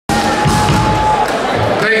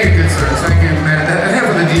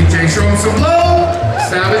some love?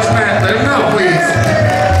 Savage Matt, let him know, please.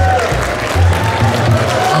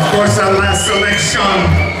 Of course, our last selection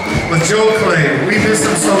was Joe Clay. We missed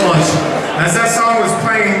him so much. As that song was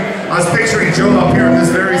playing, I was picturing Joe up here on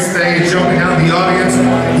this very stage, jumping out in the audience.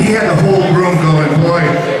 He had the whole room going, boy.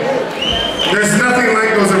 There's nothing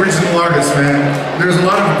like those original artists, man. There's a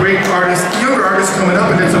lot of great artists, younger artists coming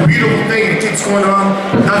up, and it's a beautiful thing. It keeps going on.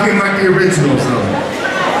 Nothing like the originals, though.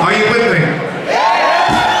 Are you with me?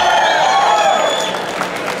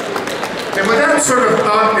 And with that sort of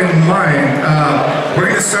thought in mind, we're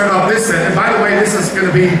going to start off this set. And by the way, this is going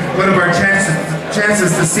to be one of our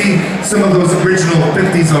chances to see some of those original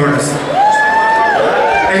 50s artists.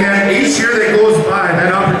 And then each year that goes by,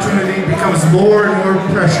 that opportunity becomes more and more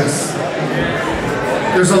precious.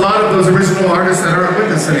 There's a lot of those original artists that aren't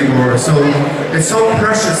with us anymore, so it's so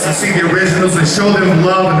precious to see the originals and show them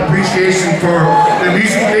love and appreciation for the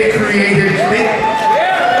music they created.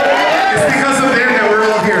 It's because of them that we're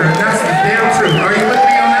all here, and that's the damn truth. Are you with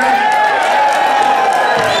me on that?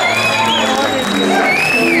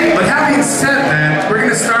 But having said that, we're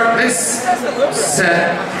going to start this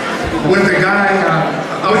set with a guy,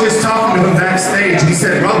 I was just talking to him backstage. He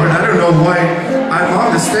said, Robert, I don't know why I'm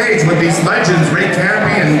on the stage with these legends, Ray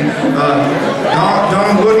Campi and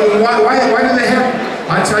Don Woody. Why do they have?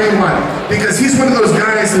 I tell you what, because he's one of those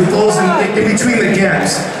guys who falls in between the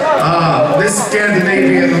gaps. This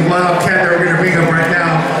Scandinavian wildcat that we're going to bring up right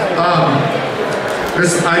now,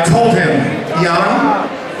 I told him, Jan,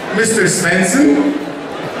 Mr. Svenson,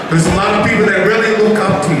 there's a lot of people that really look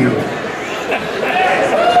up to you.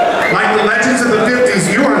 Like the legends of the 50s,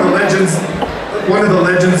 you are the legends, one of the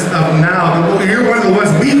legends of now. You're one of the ones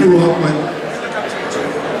we grew up with,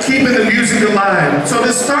 keeping the music alive. So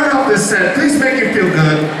to start off this set, please make it feel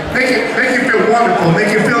good, make it feel wonderful,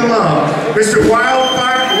 make it feel loved. Mr.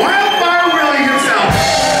 Wildfire Willie himself.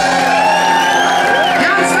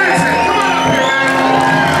 Jan Svenson, come on up here, man.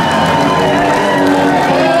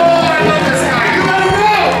 Oh, I love this guy. You let him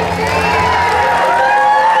know.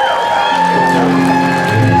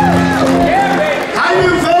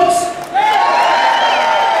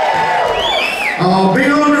 Big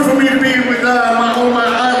honor for me to be with all my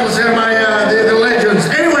idols and the legends.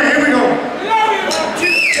 Anyway, here we go.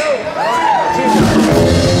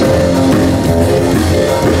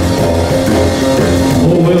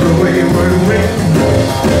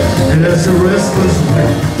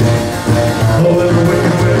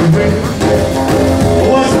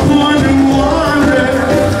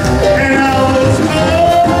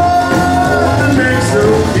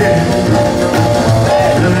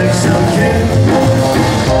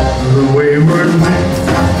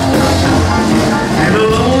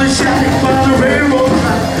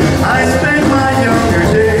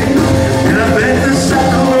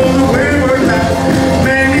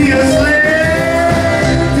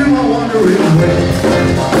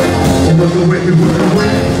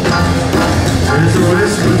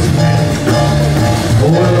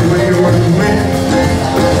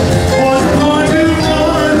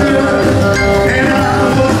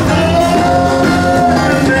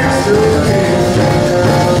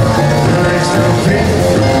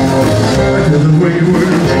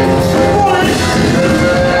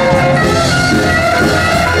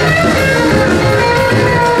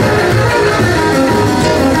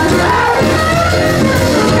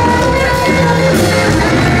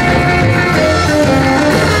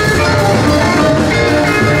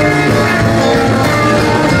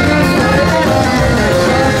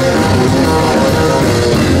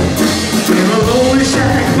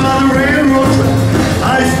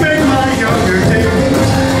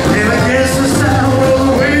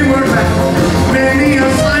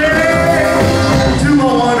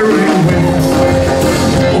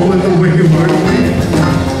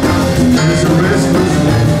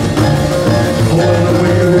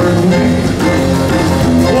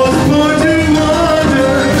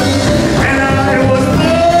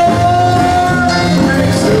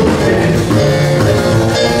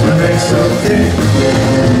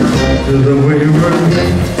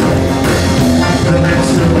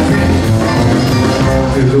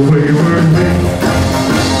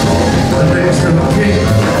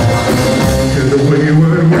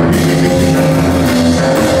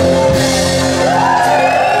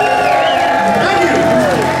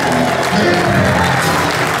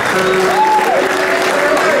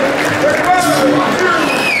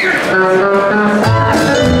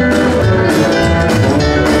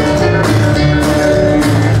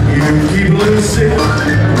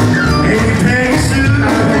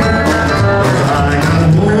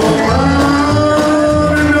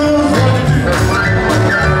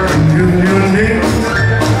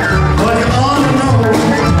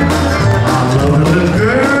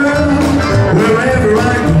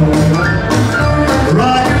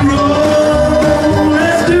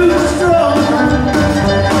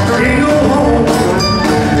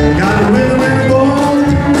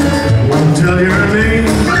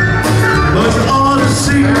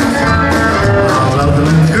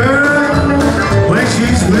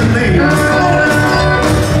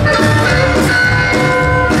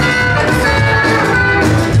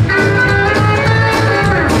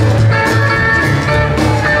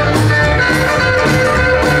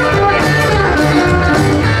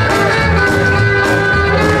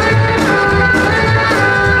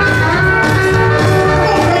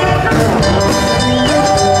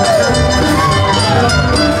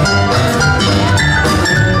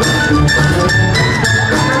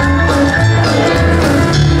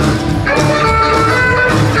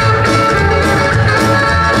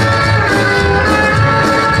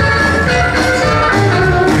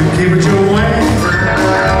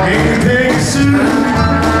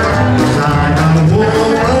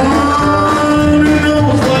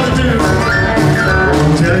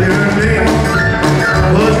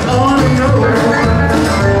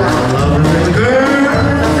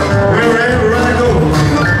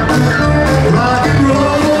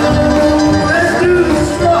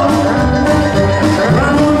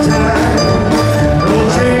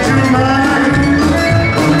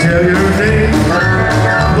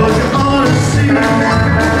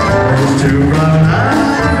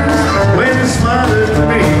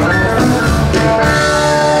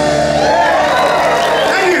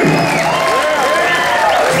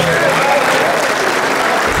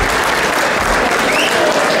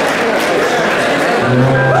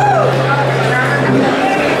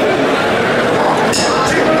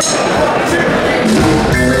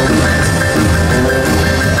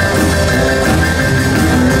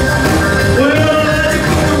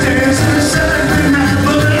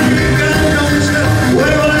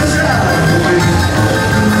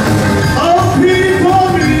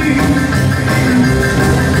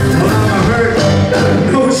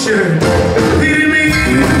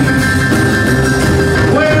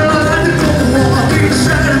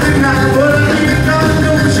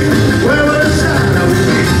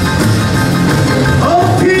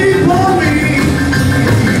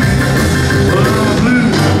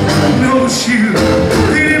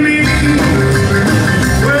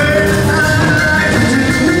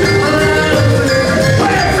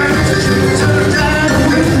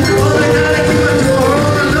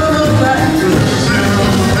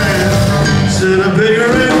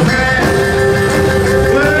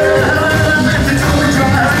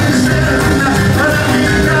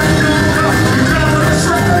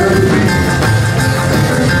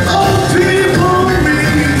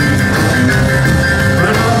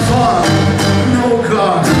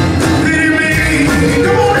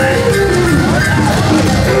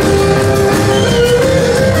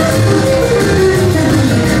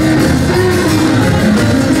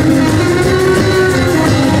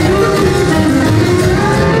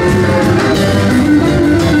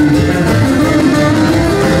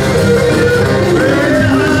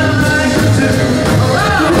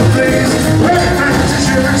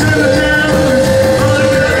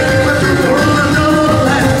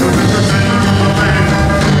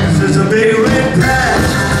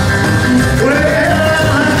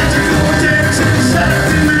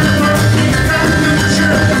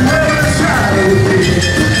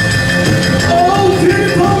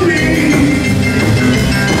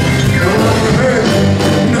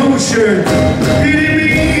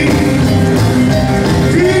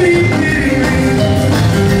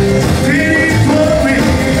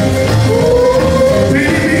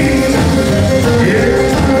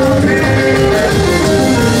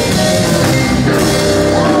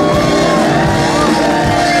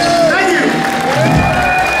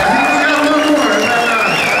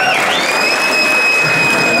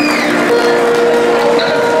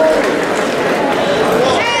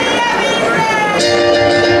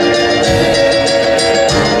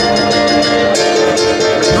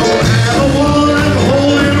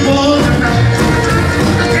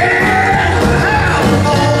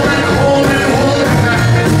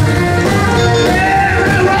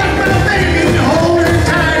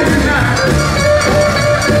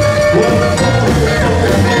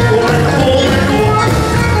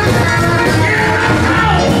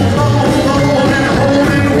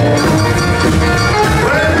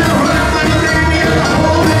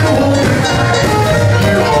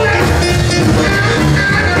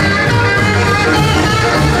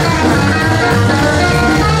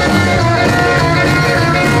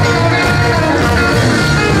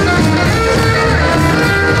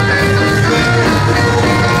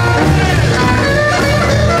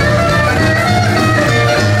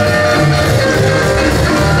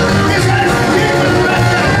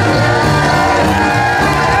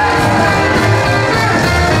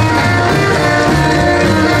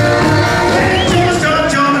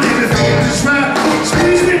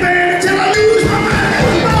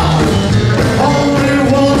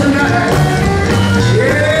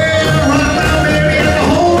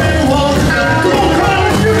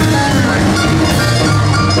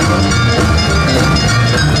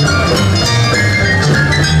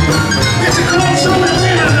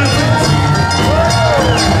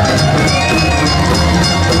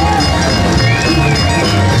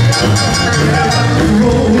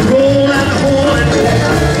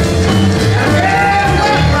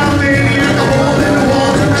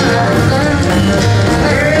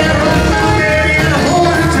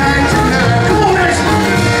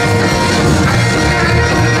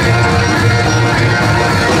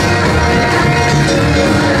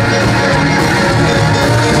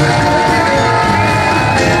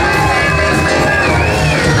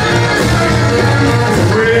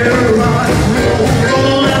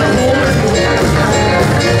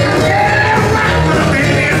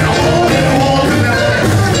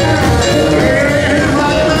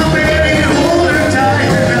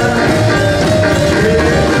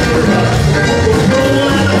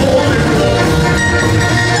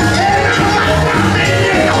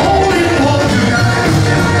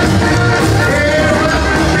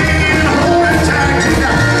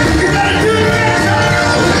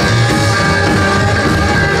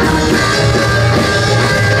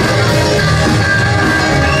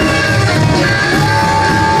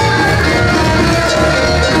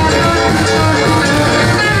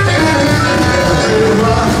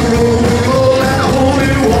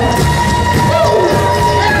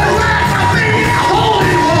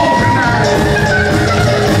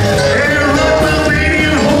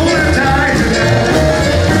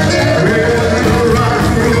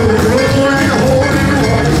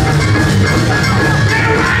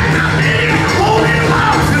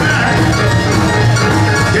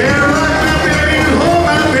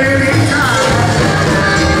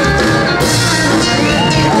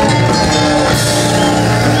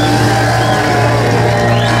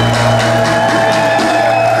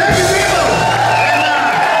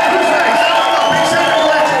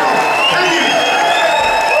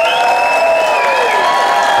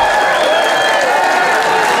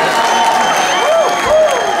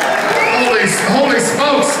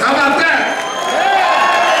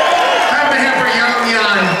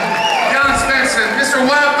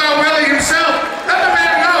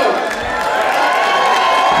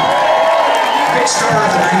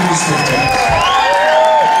 minus 50.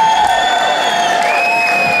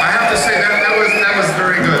 I have to say that was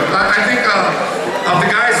very good. I think of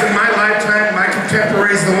the guys in my lifetime, my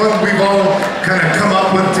contemporaries, the ones we've all kind of come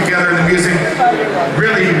up with together in the music,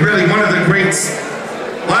 really, really one of the greats.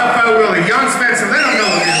 Wildfire Willie, young Svenson, let him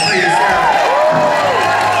know again, please.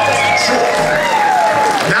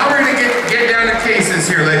 Now we're going to get down to cases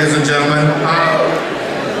here, ladies and gentlemen.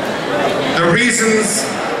 The reasons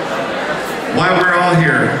why we're all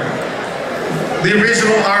here. The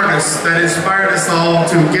original artists that inspired us all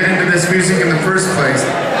to get into this music in the first place.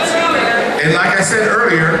 And like I said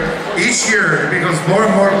earlier, each year it becomes more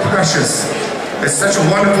and more precious. It's such a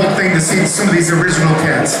wonderful thing to see some of these original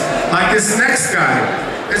cats. Like this next guy.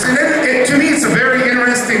 To me, it's a very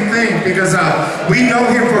interesting thing because we know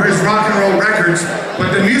him for his rock and roll records,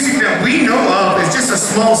 but the music that we know of is just a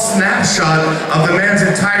small snapshot of the man's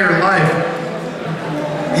entire life.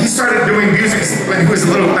 He started doing music when he was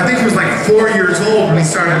I think he was like 4 years old when he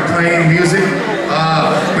started playing music.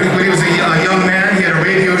 When he was a young man, he had a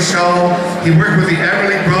radio show. He worked with the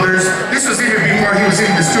Everly Brothers. This was even before he was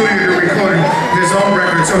in the studio to record his own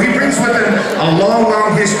record. So he brings with him a long,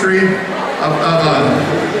 long history of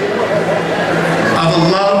a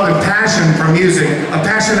love and passion for music, a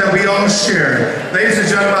passion that we all share. Ladies and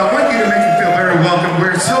gentlemen, I want you to make him feel very welcome.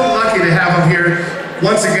 We're so lucky to have him here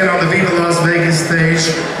once again on the VIVA Las Vegas stage.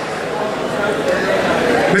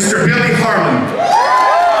 Mr. Billy Harlan.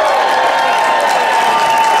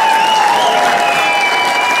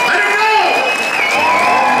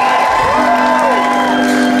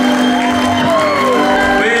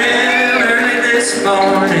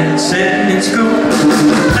 Sitting in school,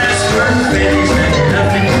 last word finished and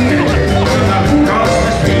nothing to do. Across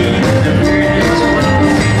the street, the weirdest one,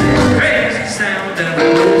 crazy sound of a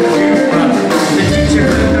jukebox. The teacher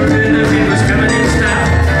put the rhythm, it was coming in style,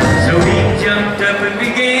 so he jumped up and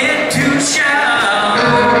began to shout.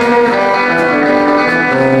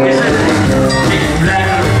 He said, "It's black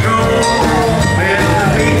and roll, well the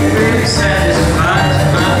beat really satisfies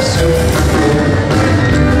my soul."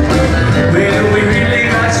 Well, we really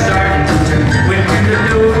got started. Went to the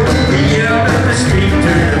door, we yelled up the street,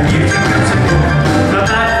 turned the music up some more.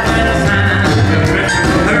 About by the time the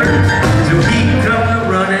principal heard, so he come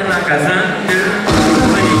running like a thunder.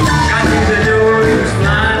 When he got to the door, he was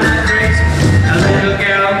flying like crazy. A little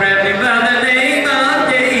gal grabbed him by the name of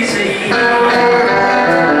Daisy.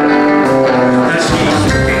 Now she's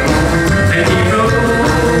looking, and he wrote,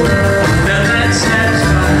 now that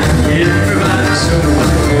satisfied everybody's soul.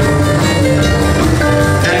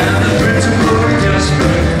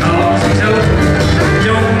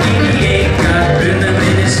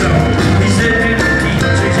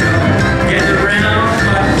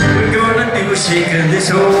 Shaking this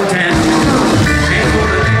whole town, and for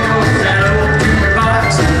the nickels that old jukebox,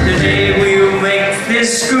 today we'll make this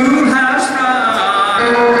schoolhouse rock.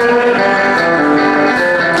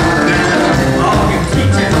 All you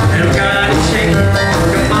teachers that have got it shaking,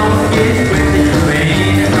 come on, get with it, you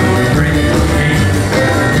ain't gonna break it.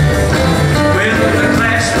 Well, the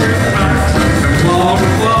classroom rocks from wall to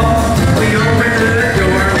wall, we open the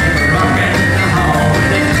door and rock in the hall.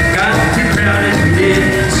 They got too crowded, we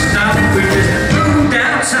didn't stop, we just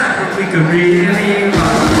we could really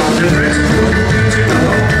rock. The principal, the teacher, the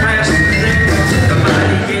whole class was there.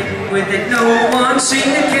 Nobody getting with it, no one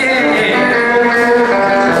seemed to care.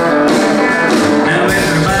 Now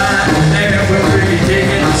everybody there were really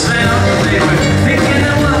digging the sound. They were picking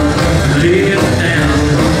them up, laying them down.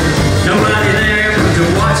 Nobody there was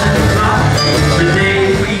watching the clock. The day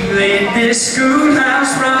we laid this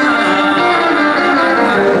schoolhouse rock.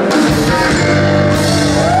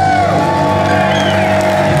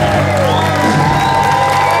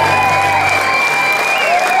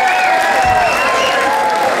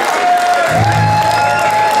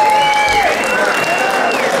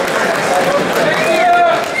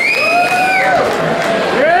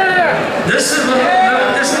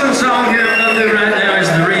 This little song here I'm going to do right now is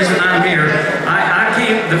the reason I'm here.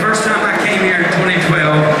 The first time I came here in 2012,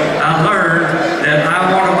 I learned that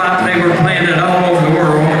I want to buy, they were playing it all over the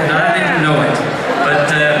world, and I didn't know it.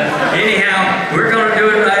 But anyhow, we're going to do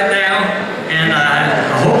it right now, and I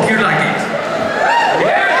hope you like it.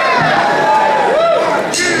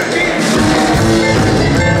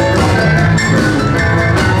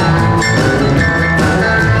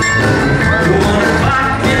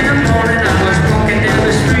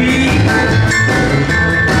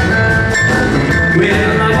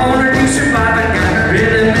 Well, I wanna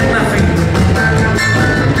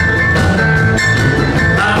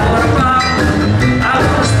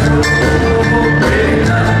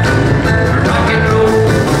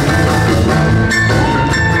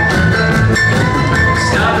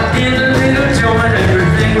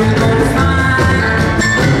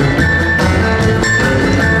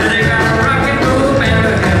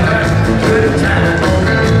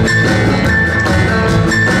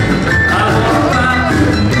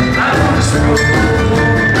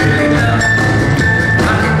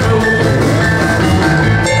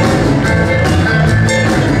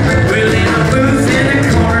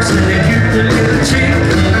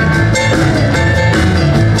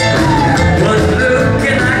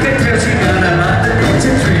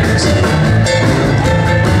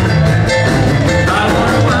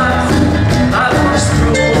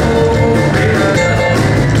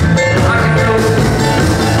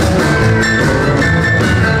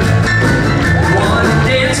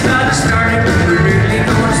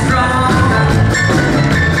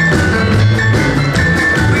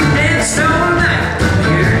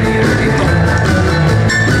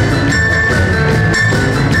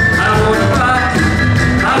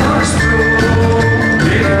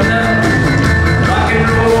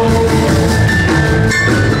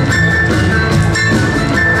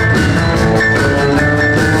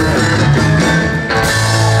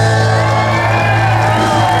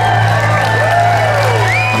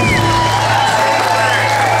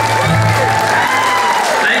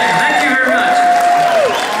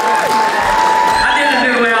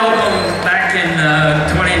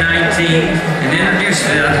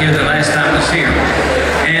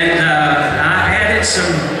added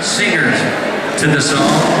some singers to the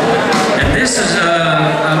song, and this is a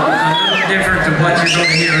little different than what you're going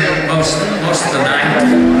to hear most of the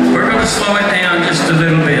night. We're going to slow it down just a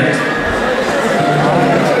little bit.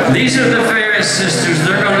 These are the Ferris sisters.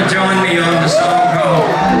 They're going to join me on the song called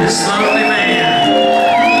 "This Lonely Man."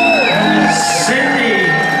 Cindy,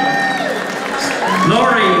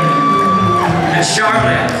 Lori, and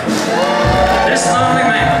Charlotte. This Lonely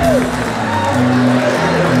Man.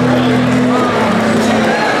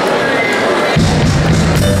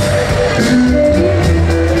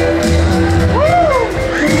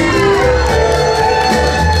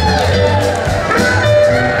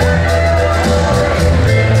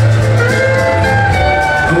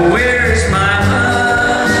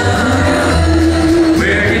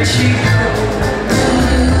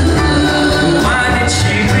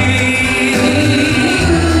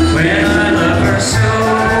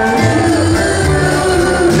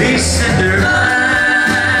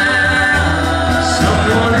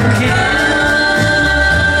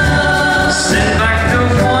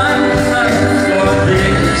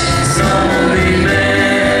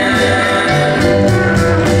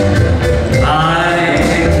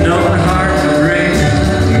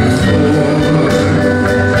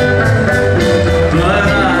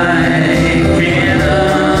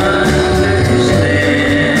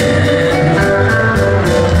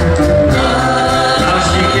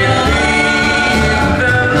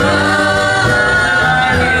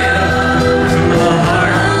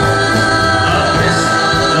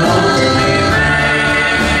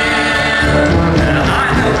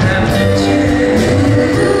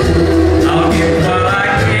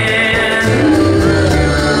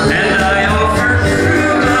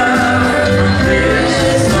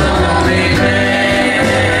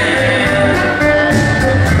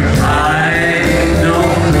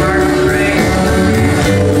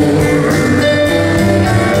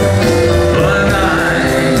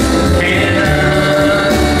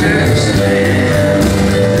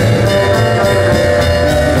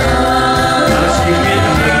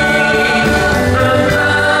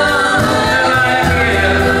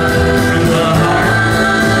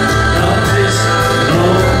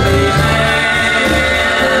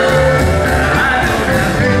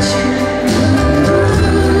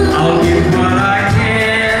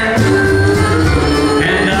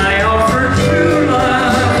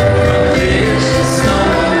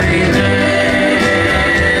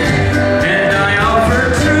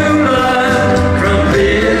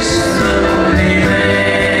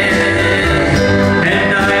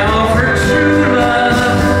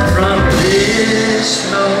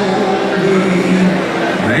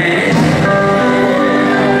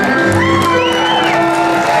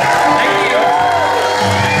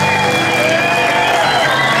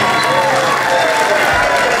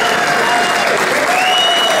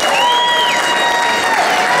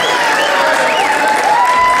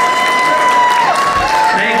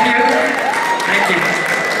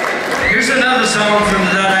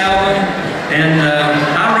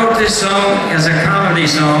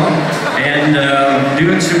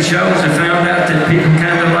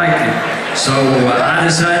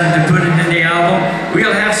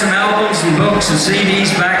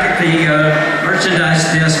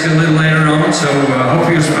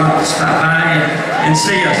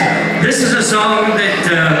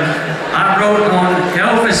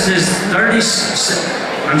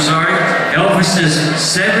 Elvis's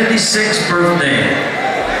 76th birthday.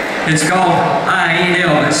 It's called I Ain't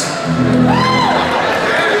Elvis. I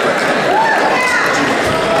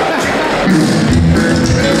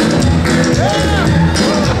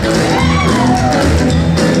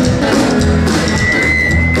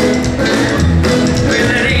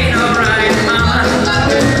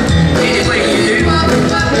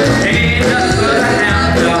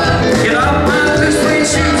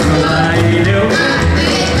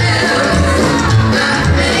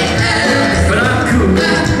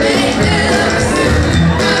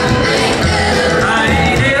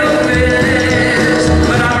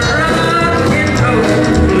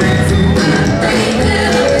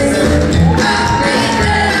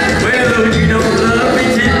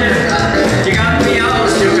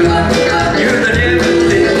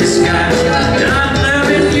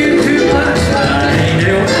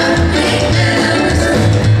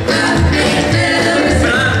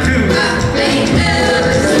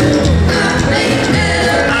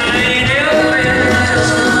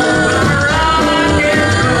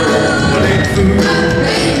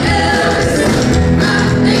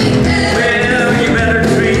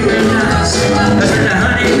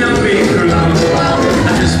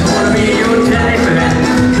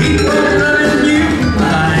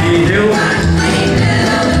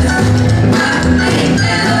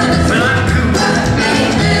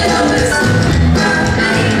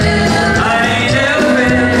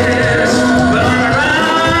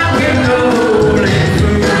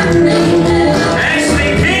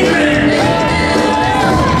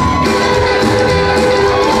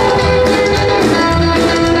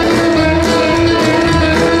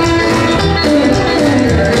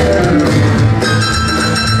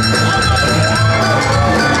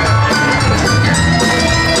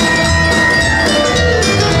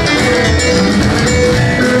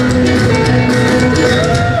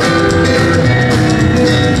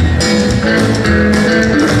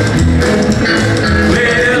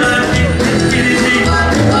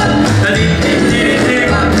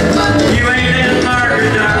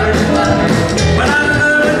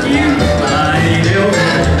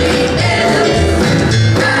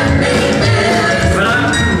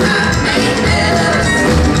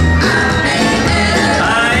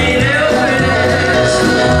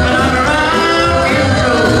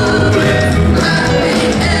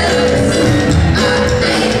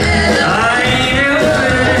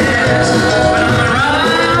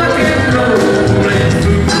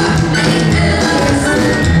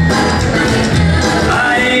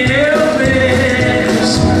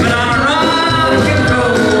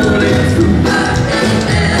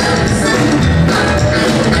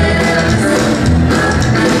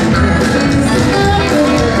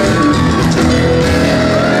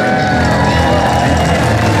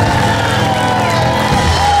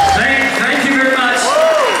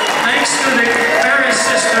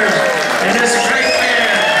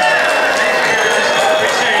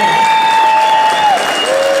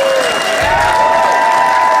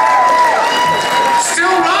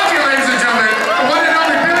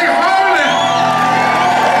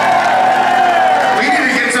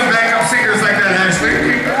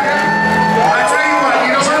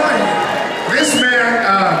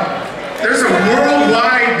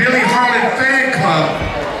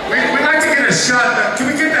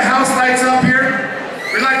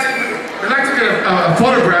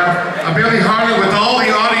photograph of Billy Harlan with all the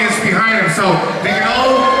audience behind him. So they can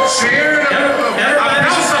all share the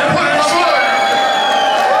house of put forward.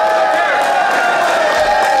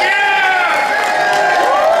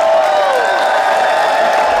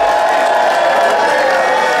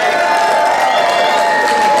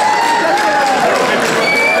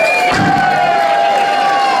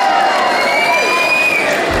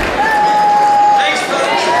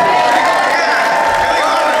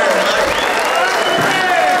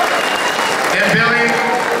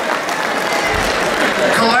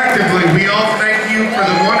 We all thank you for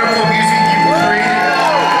the wonderful music you've created.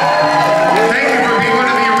 Thank you for being one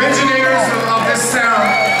of the originators of this sound.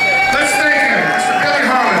 Let's thank him, Mr. Billy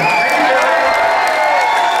Harlan.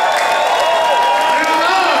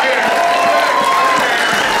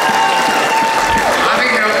 I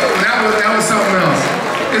think that was something else.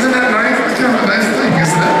 Isn't that nice? It's kind of a nice thing,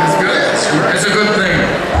 isn't it? It's good. It's a good thing.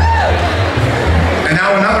 And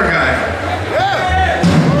now another guy.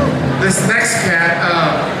 This next cat,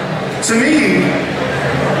 to me,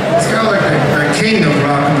 it's kind of like the king of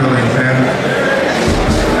rockabilly, man.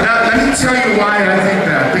 Now, let me tell you why I think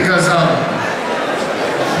that. Because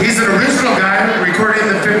he's an original guy, recorded in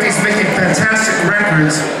the 50s, making fantastic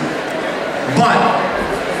records. But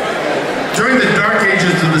during the dark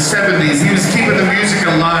ages of the 70s, he was keeping the music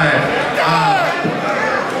alive.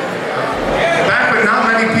 Back when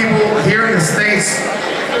not many people here in the States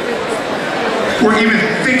were even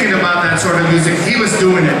thinking about that sort of music, he was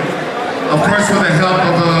doing it. Of course, with the help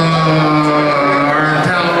of our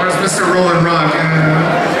talent, where's Mr. Roland Rock?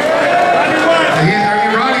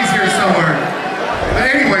 Ronnie's here somewhere. But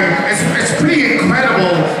anyway, it's pretty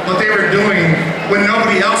incredible what they were doing when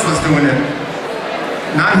nobody else was doing it.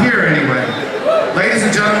 Not here, anyway. Ladies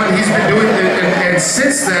and gentlemen, he's been doing it, and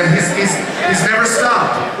since then, he's never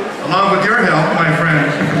stopped. Along with your help, my friend.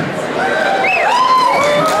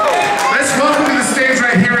 Let's welcome to the stage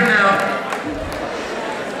right here and now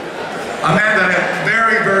a man that I'm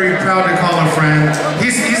very, very proud to call a friend.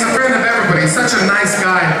 He's a friend of everybody. He's such a nice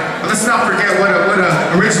guy. But let's not forget what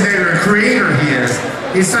a originator and creator he is.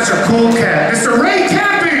 He's such a cool cat. Mr. Ray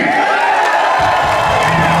Campi!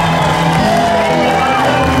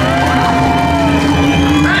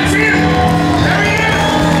 That's him! There he is!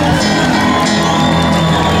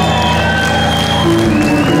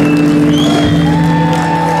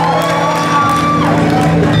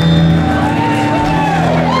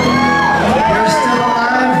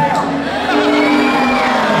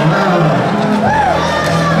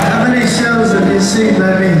 See,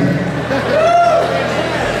 baby.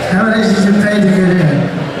 How many did you pay to get in?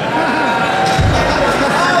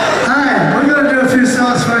 Hi, we're going to do a few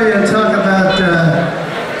songs for you and talk about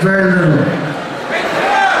very little.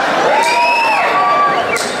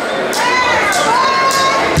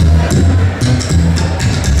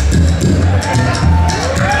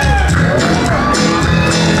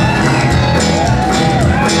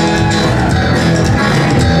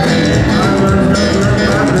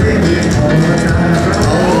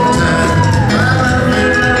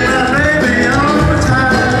 All the time.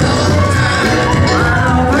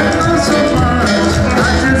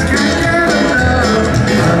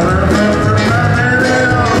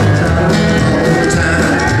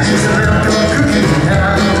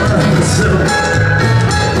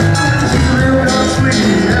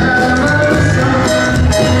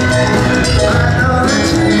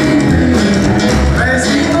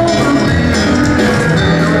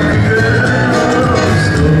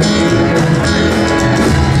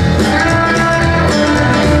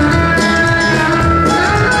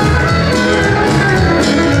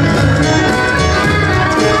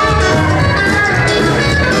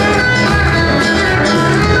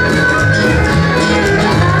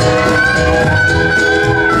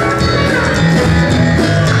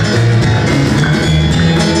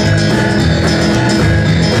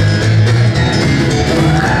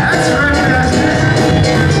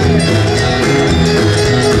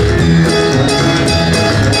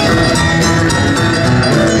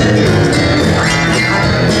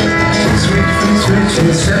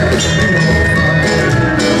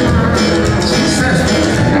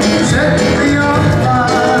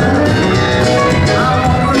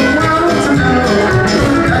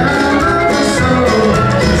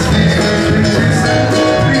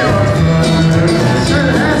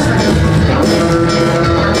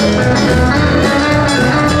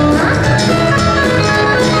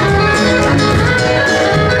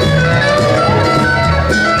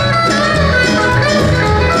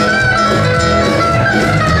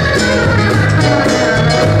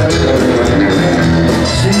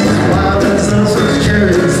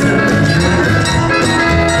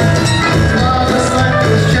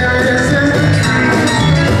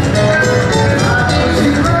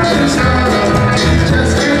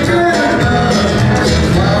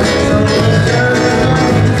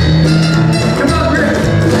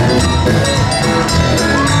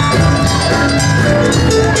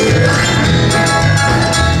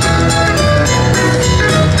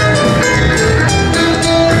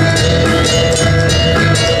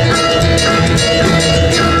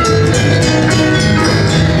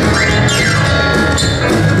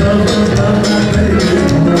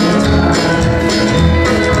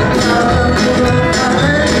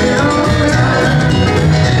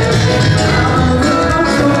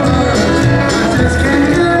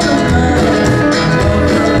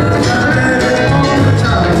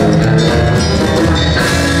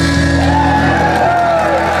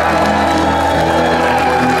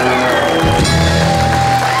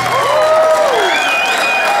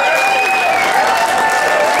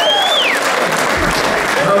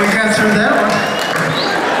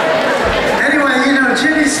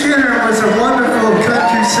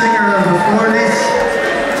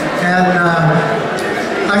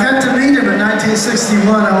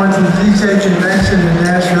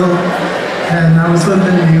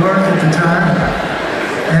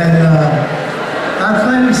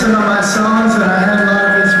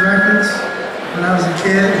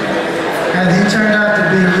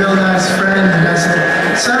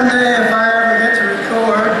 someday, if I ever get to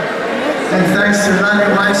record, and thanks to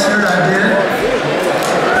Lonnie Weissert, I did,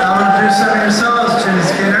 I want to do some of your songs, Jimmy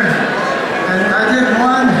Skinner. And I did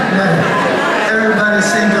one that everybody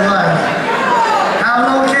seemed to like. How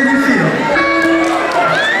low can you feel?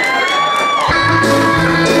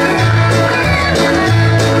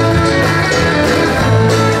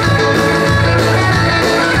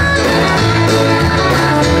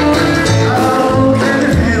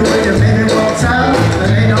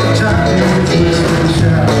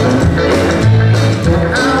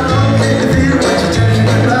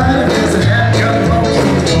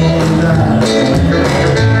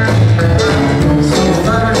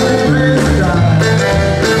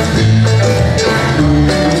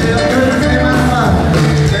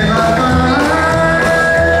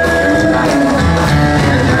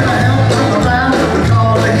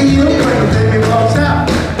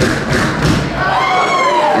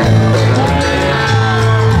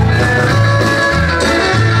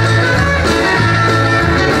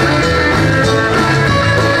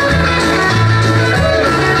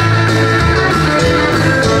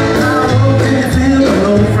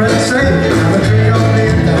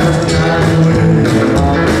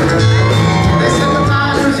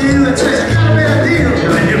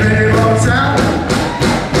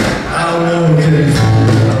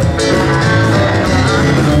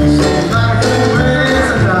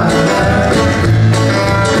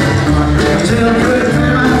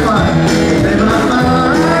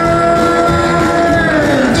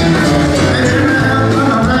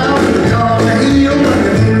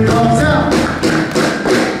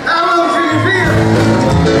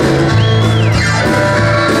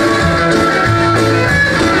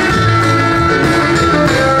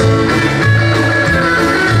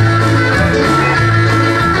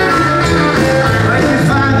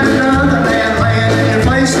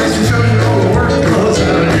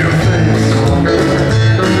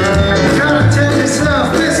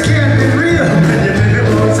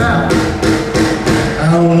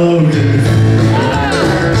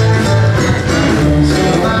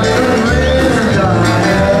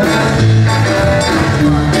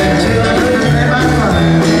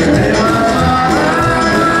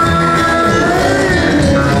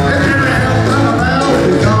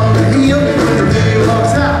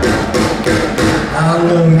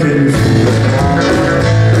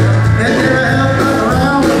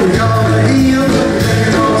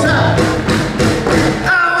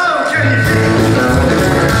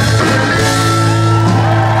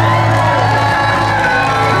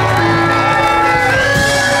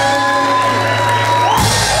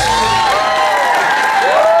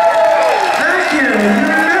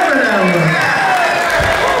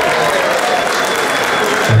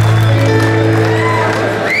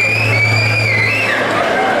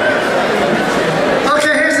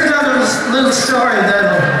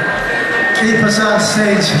 Keep us on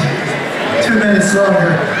stage 2 minutes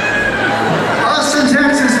longer. Austin,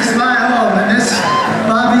 Texas is my home, and this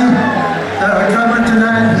Bobby that we're coming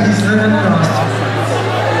tonight, he's living in Austin.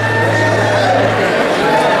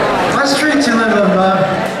 What street you live on, Bob?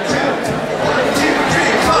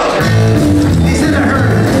 He's in a hurry.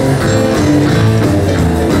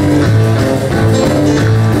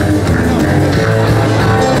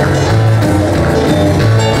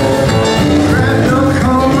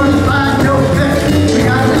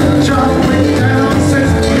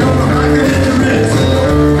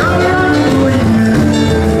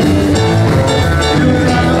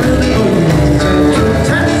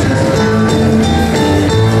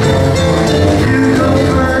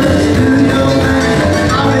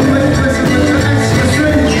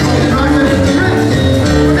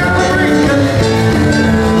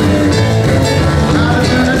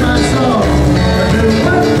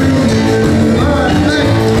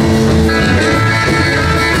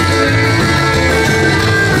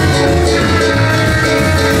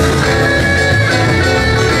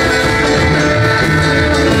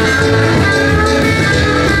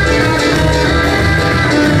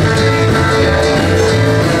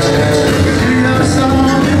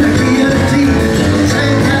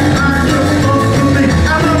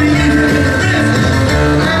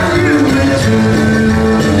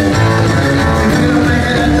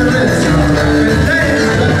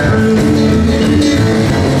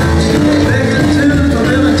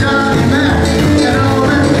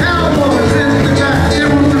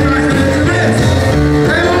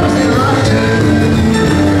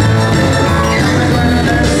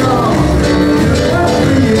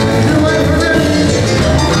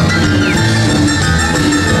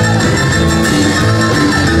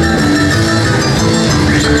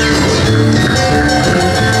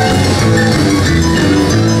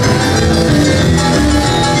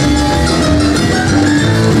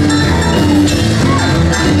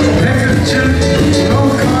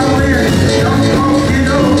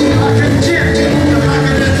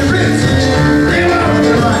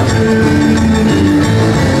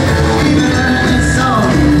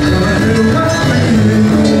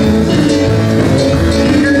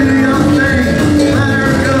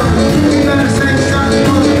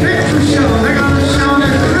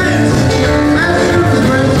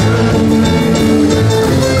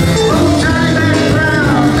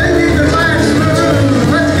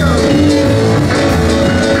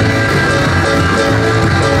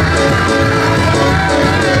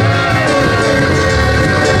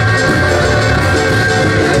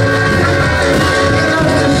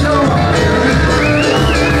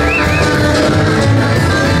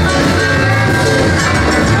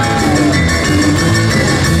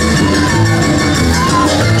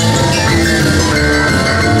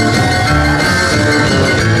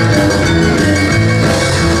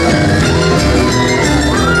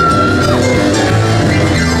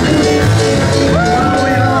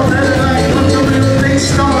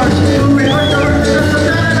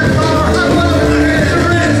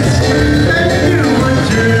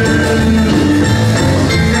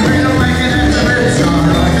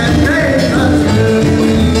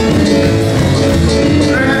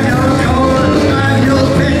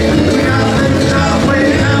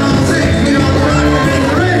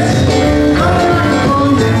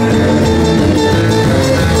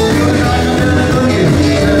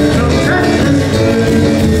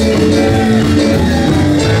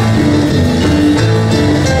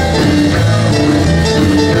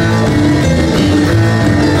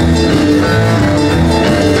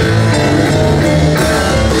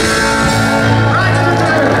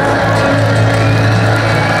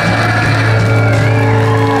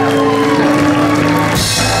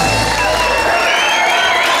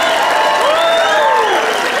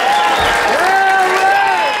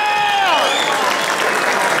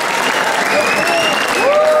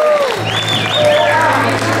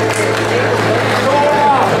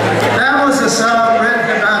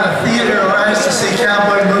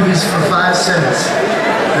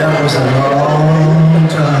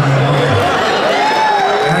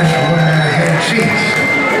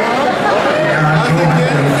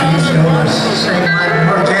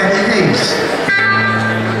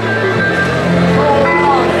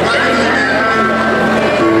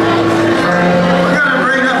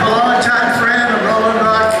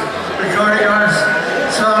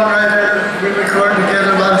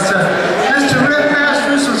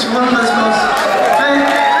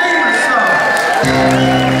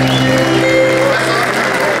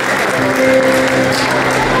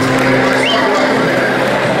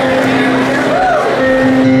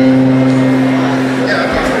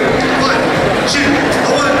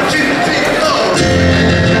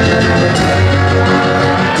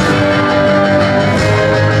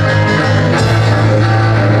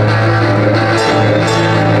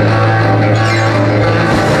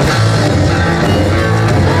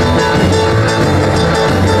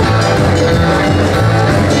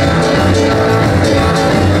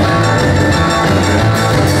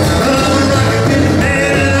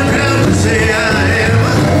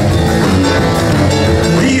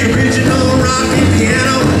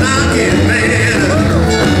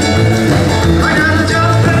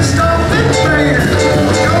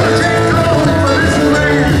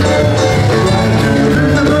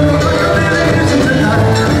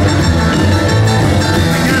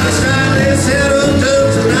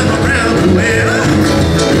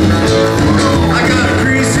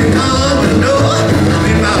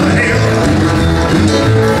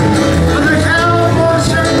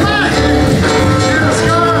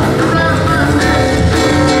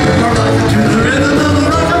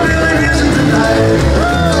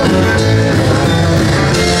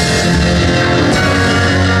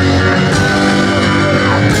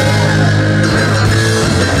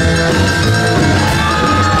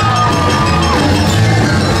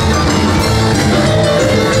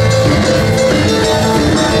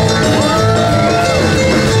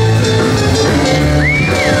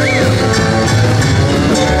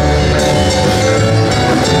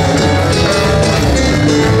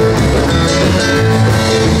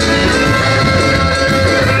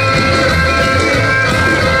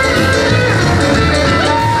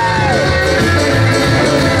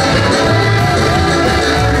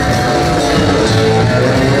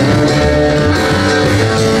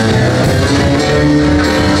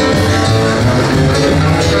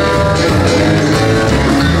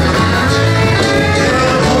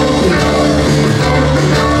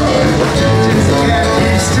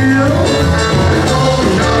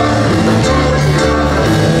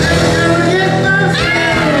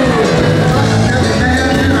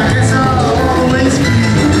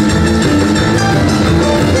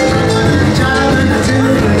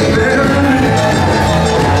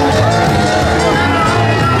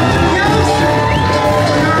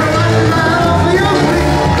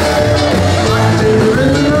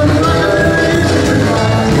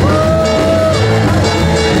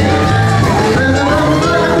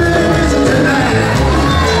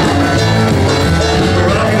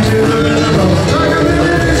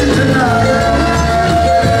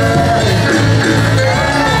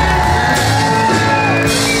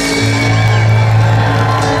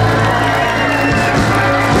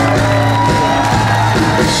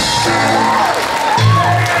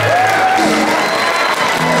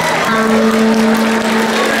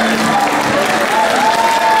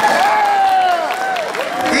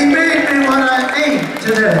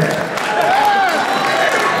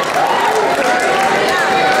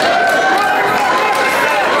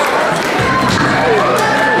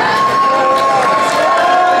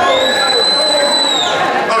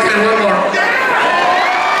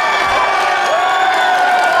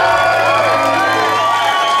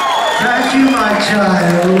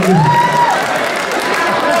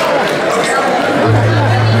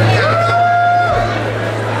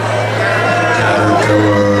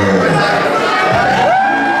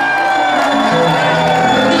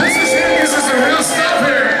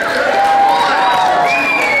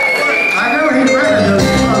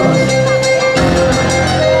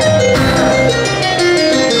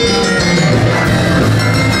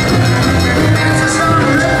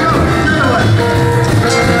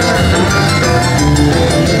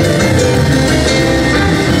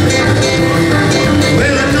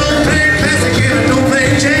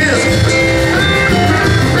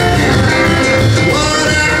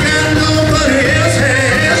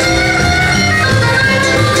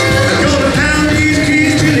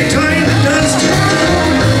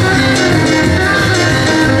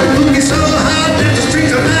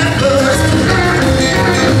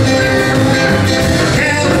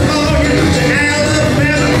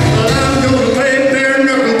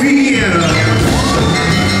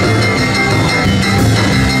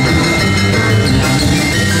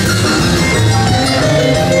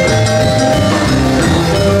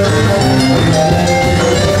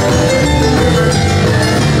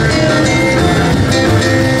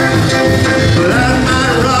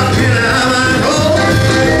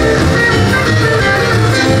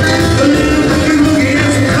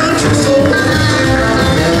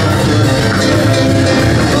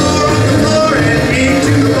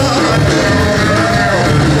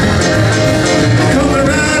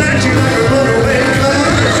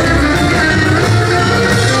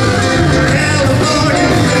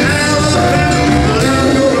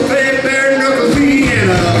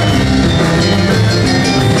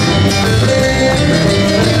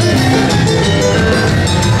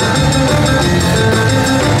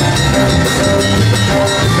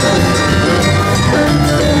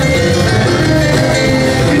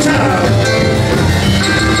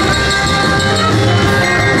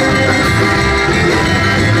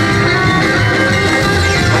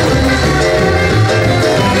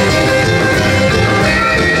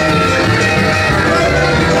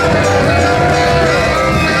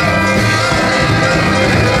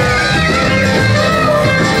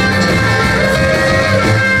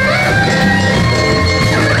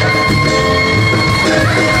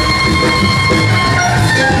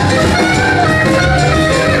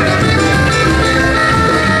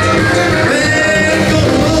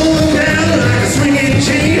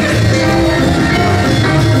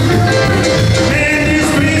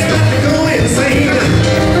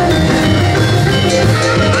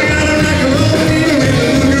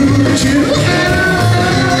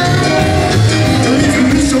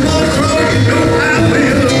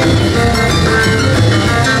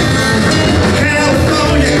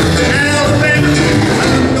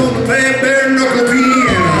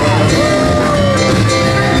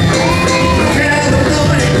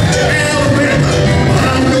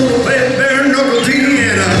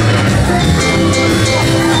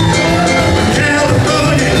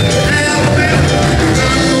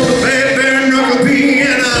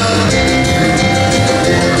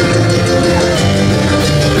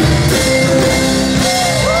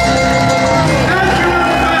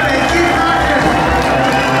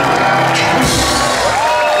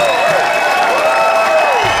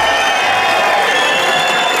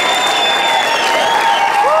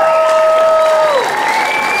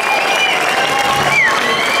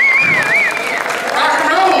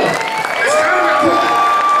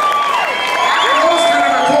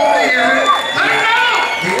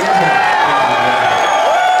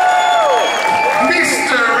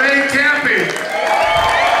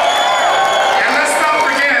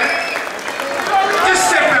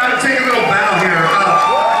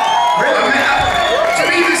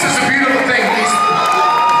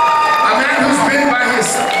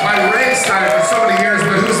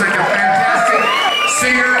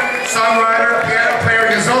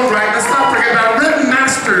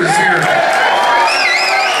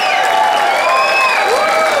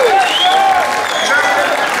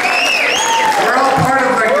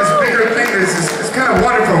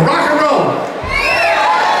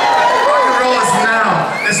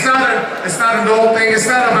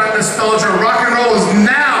 nostalgia. Rock and roll is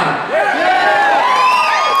now.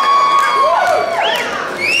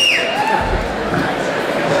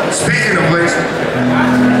 Speaking of which,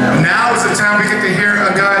 now is the time we get to hear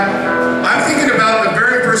a guy. I'm thinking about the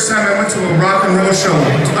very first time I went to a rock and roll show.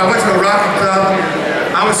 I went to a rock club.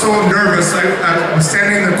 I was so nervous. I was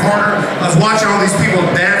standing in the corner. I was watching all these people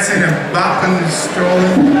dancing and bopping and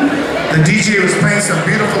strolling. The DJ was playing some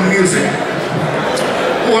beautiful music.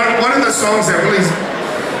 One of the songs that really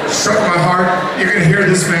struck my heart, you're going to hear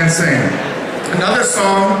this man sing. Another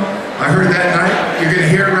song I heard that night, you're going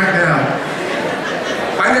to hear it right now.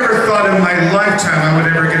 I never thought in my lifetime I would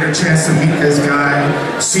ever get a chance to meet this guy,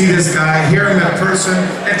 see this guy, hear him in person,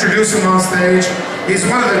 introduce him on stage. He's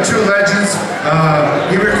one of the true legends.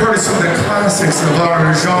 He recorded some of the classics of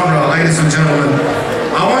our genre, ladies and gentlemen.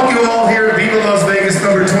 I want you all here at VIVA Las Vegas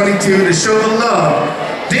number 22 to show the love.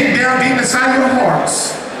 Dig down deep inside your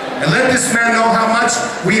hearts and let this man know how much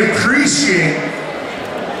we appreciate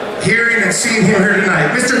hearing and seeing him here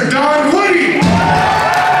tonight. Mr. Don Woody!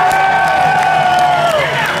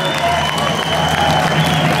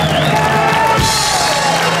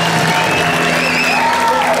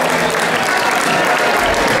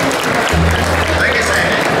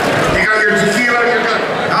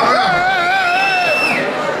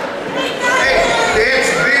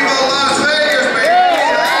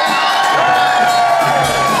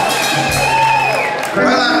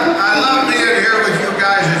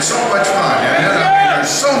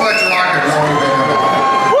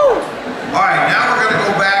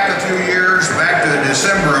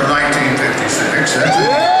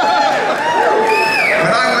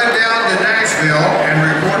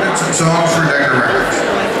 Songs for Decca Records.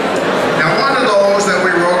 Now, one of those that we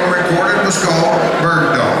wrote and recorded was called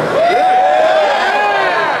Bird Dog.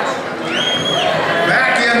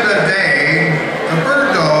 Back in the day, a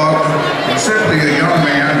bird dog was simply a young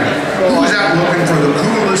man who was out looking for the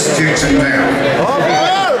coolest chicks in town.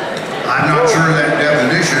 I'm not sure that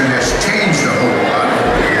definition has changed a whole lot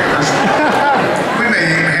over the years. We may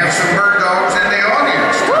even have some bird dogs in the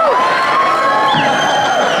audience.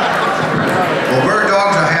 Well, bird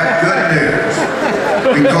dogs, I have good news,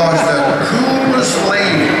 because the coolest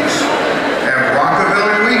ladies at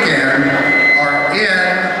Rockabilly Weekend are in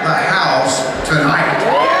the house tonight.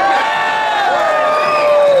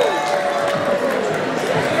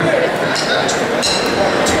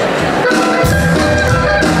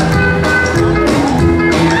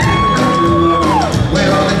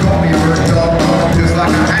 Well, they call me bird dog, just like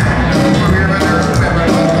a hound. From here, but there's a pepper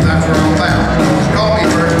dog, and that's where I'm found. Call me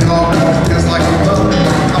bird dog, just like a bug.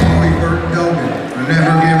 I'm always bird dogging. I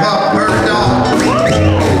never give up, bird dog. Bird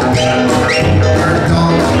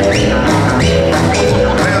dog.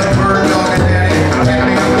 Well, bird dog and daddy, give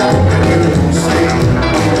me a walk and you will see.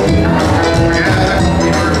 Yeah, they call me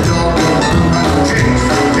bird dog. I'm running chicks.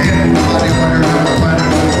 Anybody wonders if I'm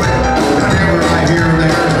finding a way. Whenever I hear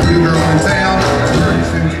there's a new girl in town, pretty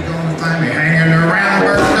soon you're gonna find me hanging around,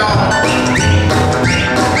 bird dog.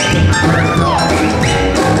 Bird dog.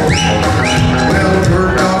 Well,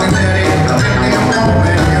 bird dog and daddy, give me a walk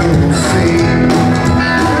and you will see.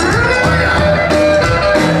 Oh, yeah.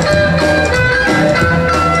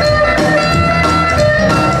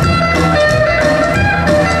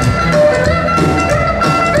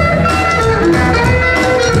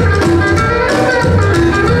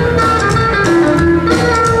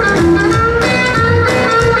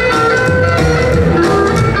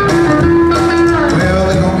 Well,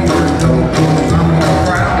 they call me bird dog, 'cause I'm gonna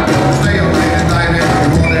proud. Stay up late at night if you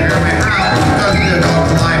wanna hear me howl. 'Cause the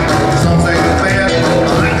dog's life, some say it's bad.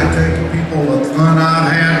 I can tell you people the fun I've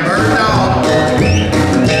had. Bird dog.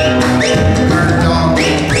 Bird dog.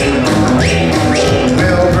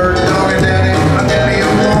 Well, bird dog and daddy, give me a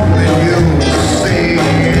walk and you'll see.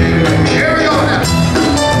 Here we go now.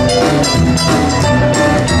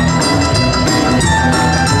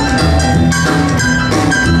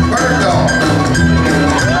 Bird dog.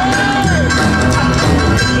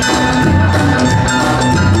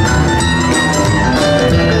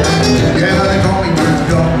 Yeah, they call me bird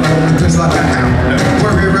dog, just like a hound.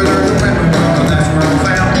 Wherever there's a women come, that's where I'm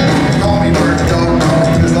found. Call me bird dog,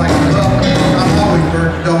 just like a pup. I'm always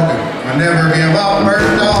bird dogging. I never give up, bird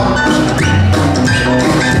dog.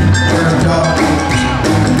 Bird dog.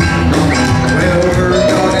 Well, bird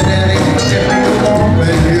dog and daddy, give me a walk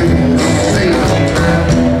and you will see.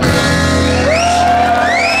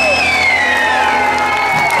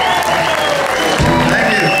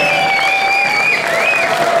 Thank you.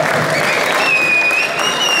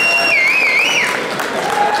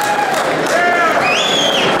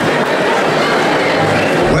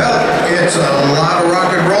 Well, it's a lot of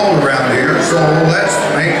rock and roll around here, so let's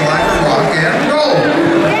make like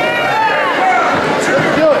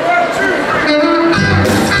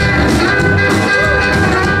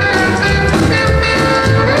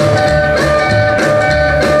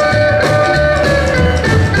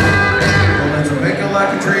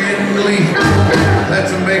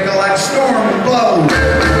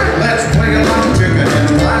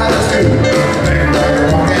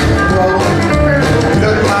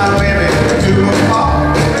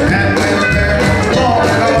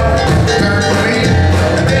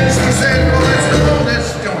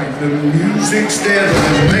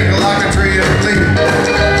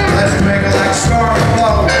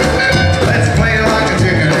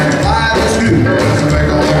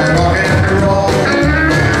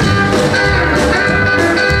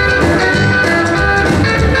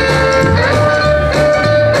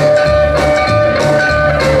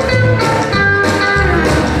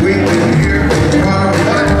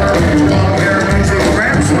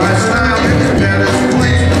my style is dead as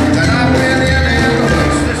place. And I've been in and fix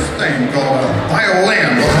this thing called a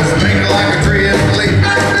violin. Well, let's make it like a tree in the leaf.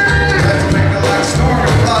 Let's make it like storm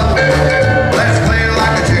and flood. Let's play it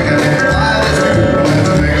like a chicken and fly this coop.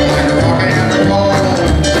 Let's make it like a rock and roll.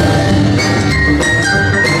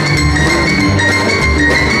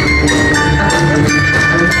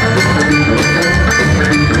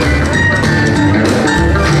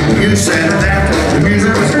 You said that the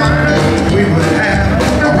music was fine, we would have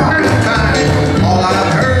a rockin' time.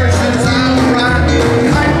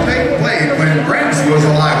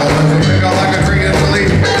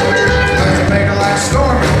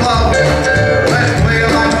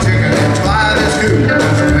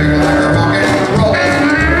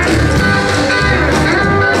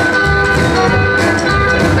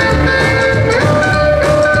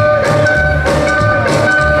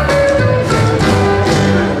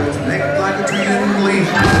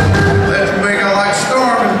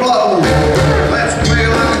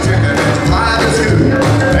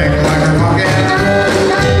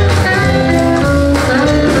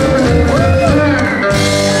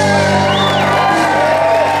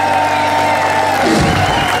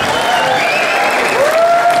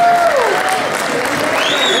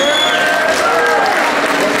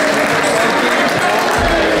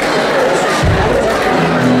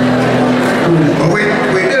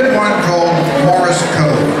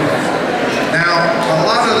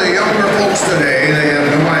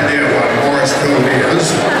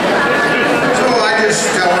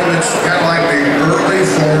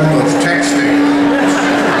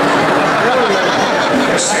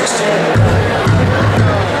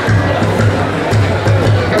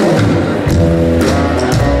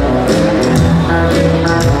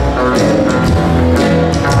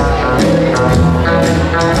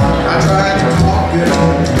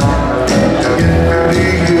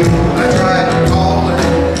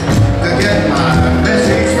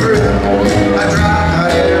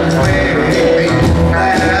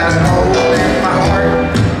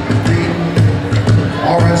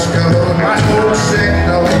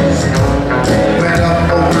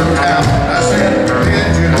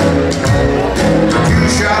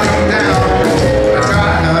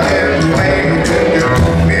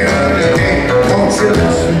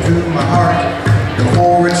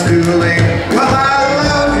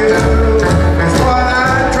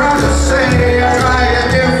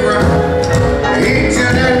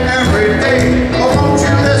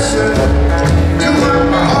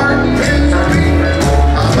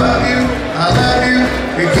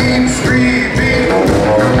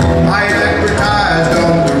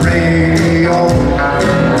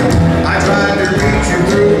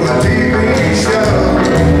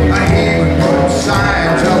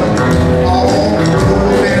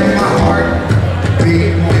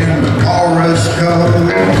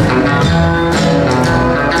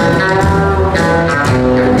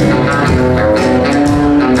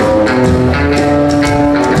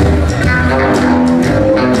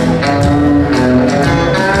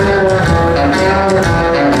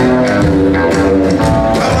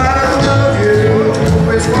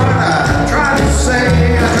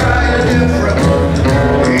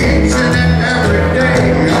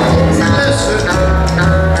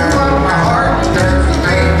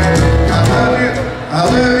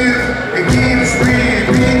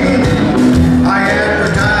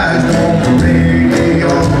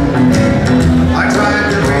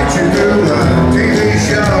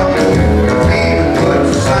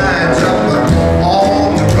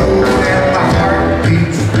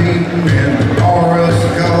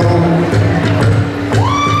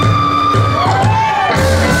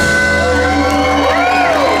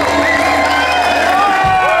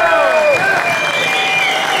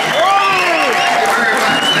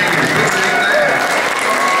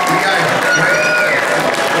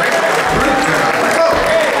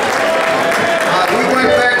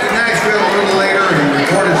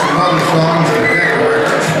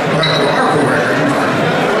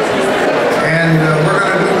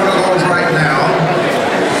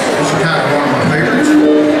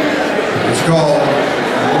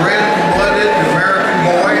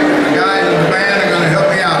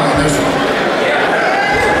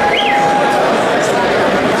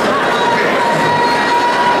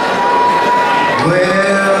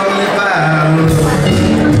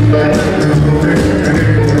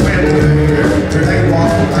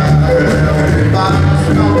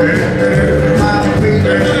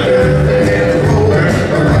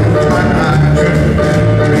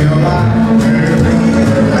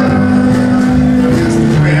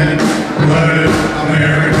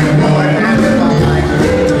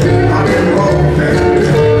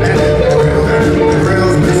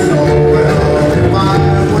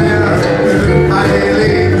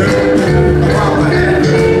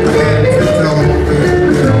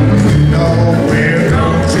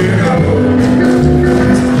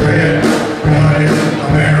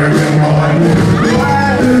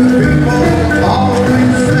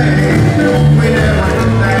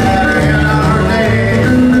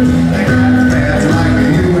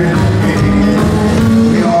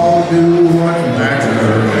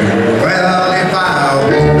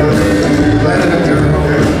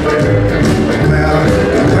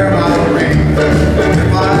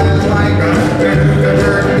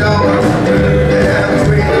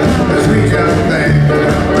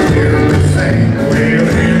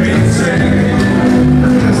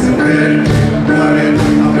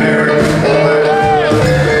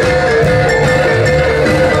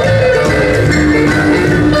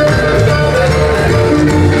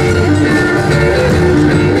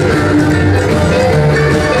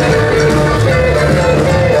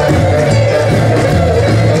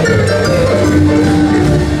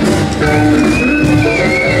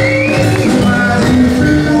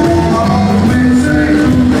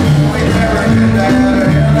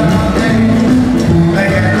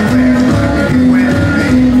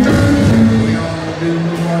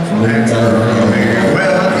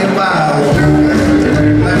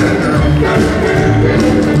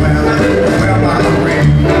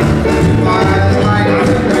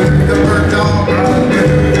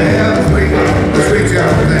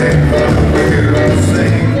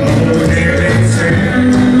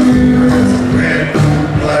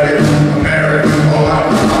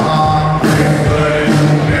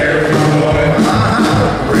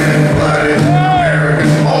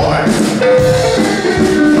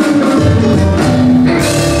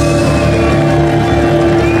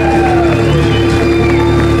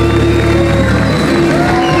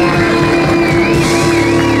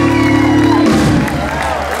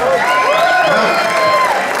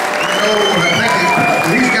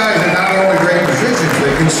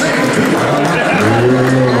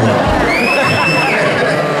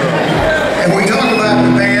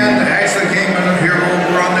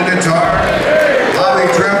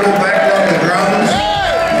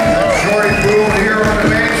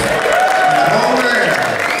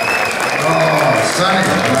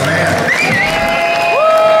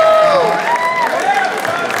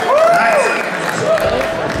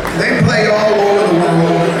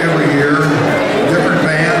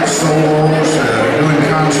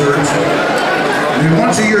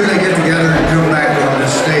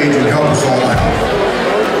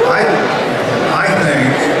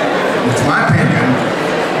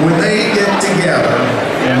 together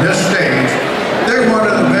in this stage, they're one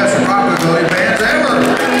of the best rockabilly bands ever.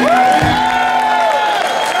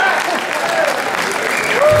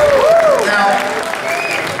 Now,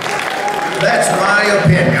 that's my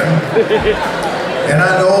opinion, and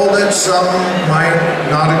I know that some might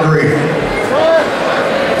not agree.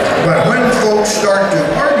 But when folks start to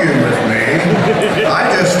argue with me,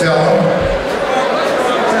 I just tell them,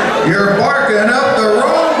 you're barking up the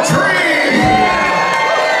wrong tree!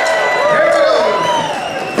 Here we go!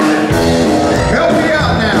 Help me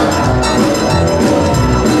out now!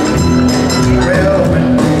 Well, when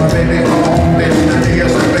my baby home, baby,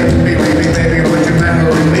 yes, baby, would you marry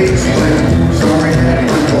me? She said, sorry, Daddy,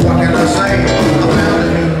 but what can I say? I found a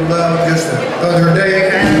new love just the other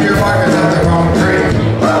day, and you're barking up the wrong tree.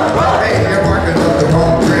 Hey, you're barking up the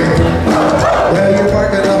wrong tree. Well, you're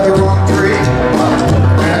barking up the wrong tree.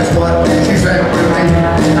 That's what she said to me.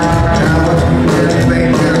 Now what's really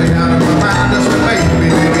made nearly out of my mind? Listen, baby,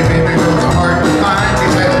 girls are hard to find. She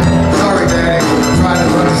said, sorry, Daddy, try to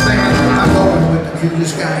understand. I'm going with the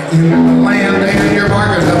cutest guy in the land, and you're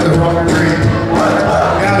barking up the wrong tree.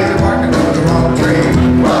 Now you're barking up the wrong tree.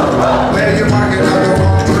 Well, you're barking up the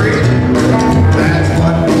wrong tree. That's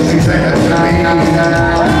what she said to me.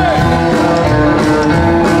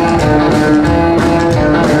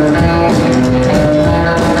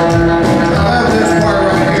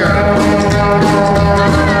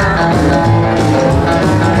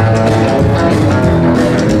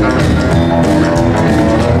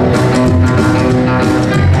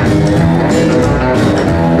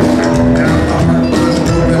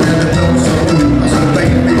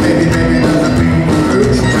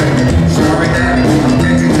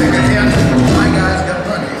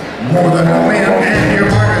 More than a man, and you're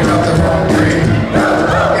barking up the wrong tree.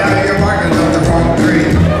 Yeah, you're barking up the wrong tree.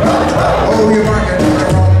 Oh, you're barking up the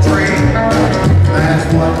wrong tree. That's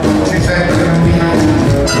what she said to me.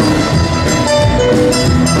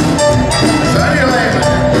 Sonny Lehman.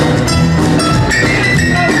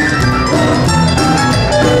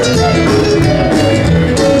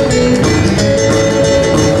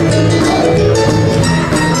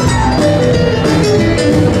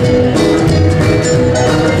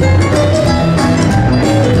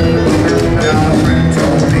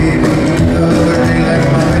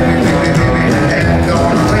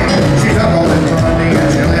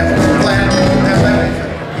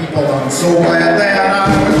 So glad that I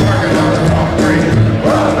was barking up the wrong tree.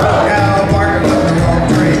 Yeah, I'm barking up the wrong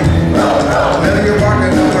tree. Well, you're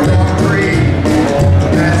barking up the wrong tree.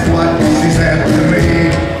 That's what she said to me.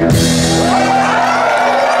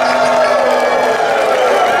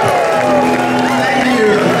 Thank you.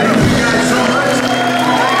 Thank you guys so much.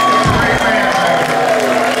 Great band.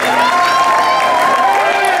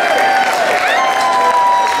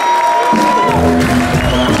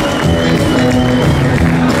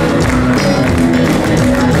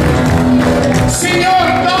 Señor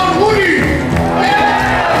Don Woody!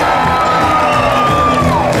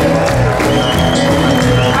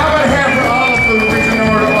 How about a hand for all of the original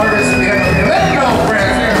artists we have here? Let them know,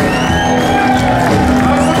 friends. I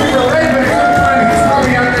was looking for Ray, but he's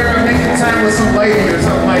probably out there making time with some lady or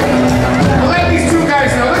something like that. Well, let these two guys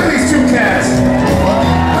know. Look at these two cats. Look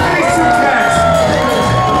at these two cats.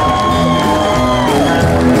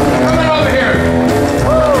 Come on over here.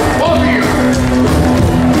 Both of you.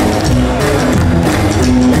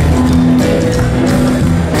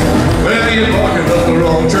 Well, you're barking up the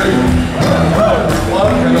wrong tree.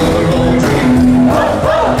 Barking up the wrong tree. Barking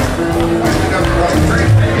up the wrong tree.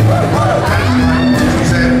 That's what she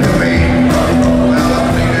said to me. Well, I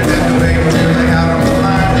needed it to be really out of my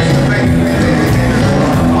mind. It's the baby,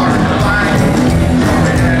 hard to find.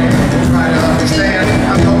 Sorry, Daddy, try to understand.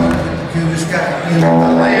 I'm going with the cutest guy in the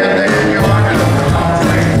land, and you're barking up the wrong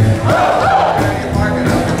tree. Yeah, you're barking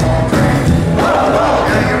up the wrong tree.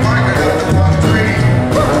 Yeah, you're barking up the wrong tree.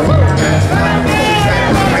 That's what she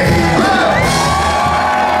said to me.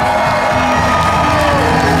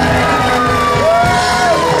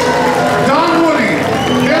 Don Woody,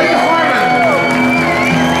 Billy Harlan,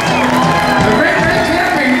 the great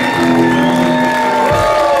Campi.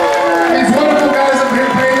 These wonderful guys up here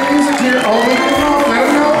playing music here all over the world. Let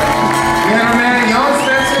them know. We had our man Jan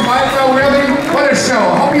Svenson, VIVA, really. What a show. I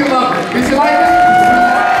hope you loved it. Did you like it?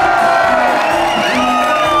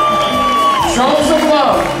 Show them some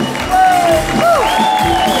love.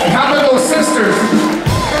 How about those sisters?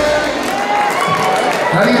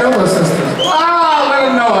 How do you know those sisters? Ah, let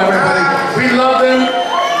them know, everybody. We love them.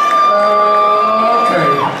 Okay.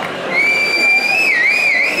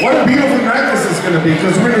 What a beautiful night this is going to be,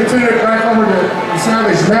 because we're going to turn it back over to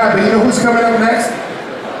Savage now. But you know who's coming up next?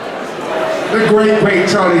 The great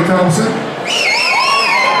Charlie Thompson.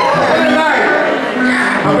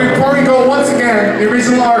 tonight. But before we go, once again, the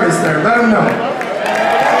original artist there, let them know.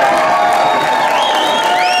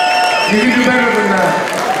 You can do better than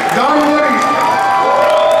that. Don Woody.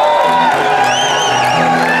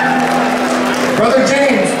 Brother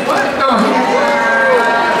James. What? No.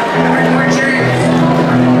 James.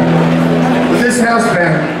 But this house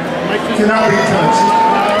band cannot be touched.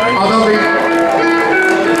 Although they touched.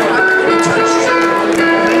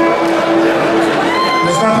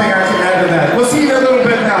 There's nothing I can add to that. We'll see you in a little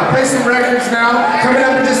bit now. Play some records now. Coming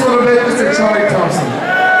up in just a little bit, Mr. Charlie.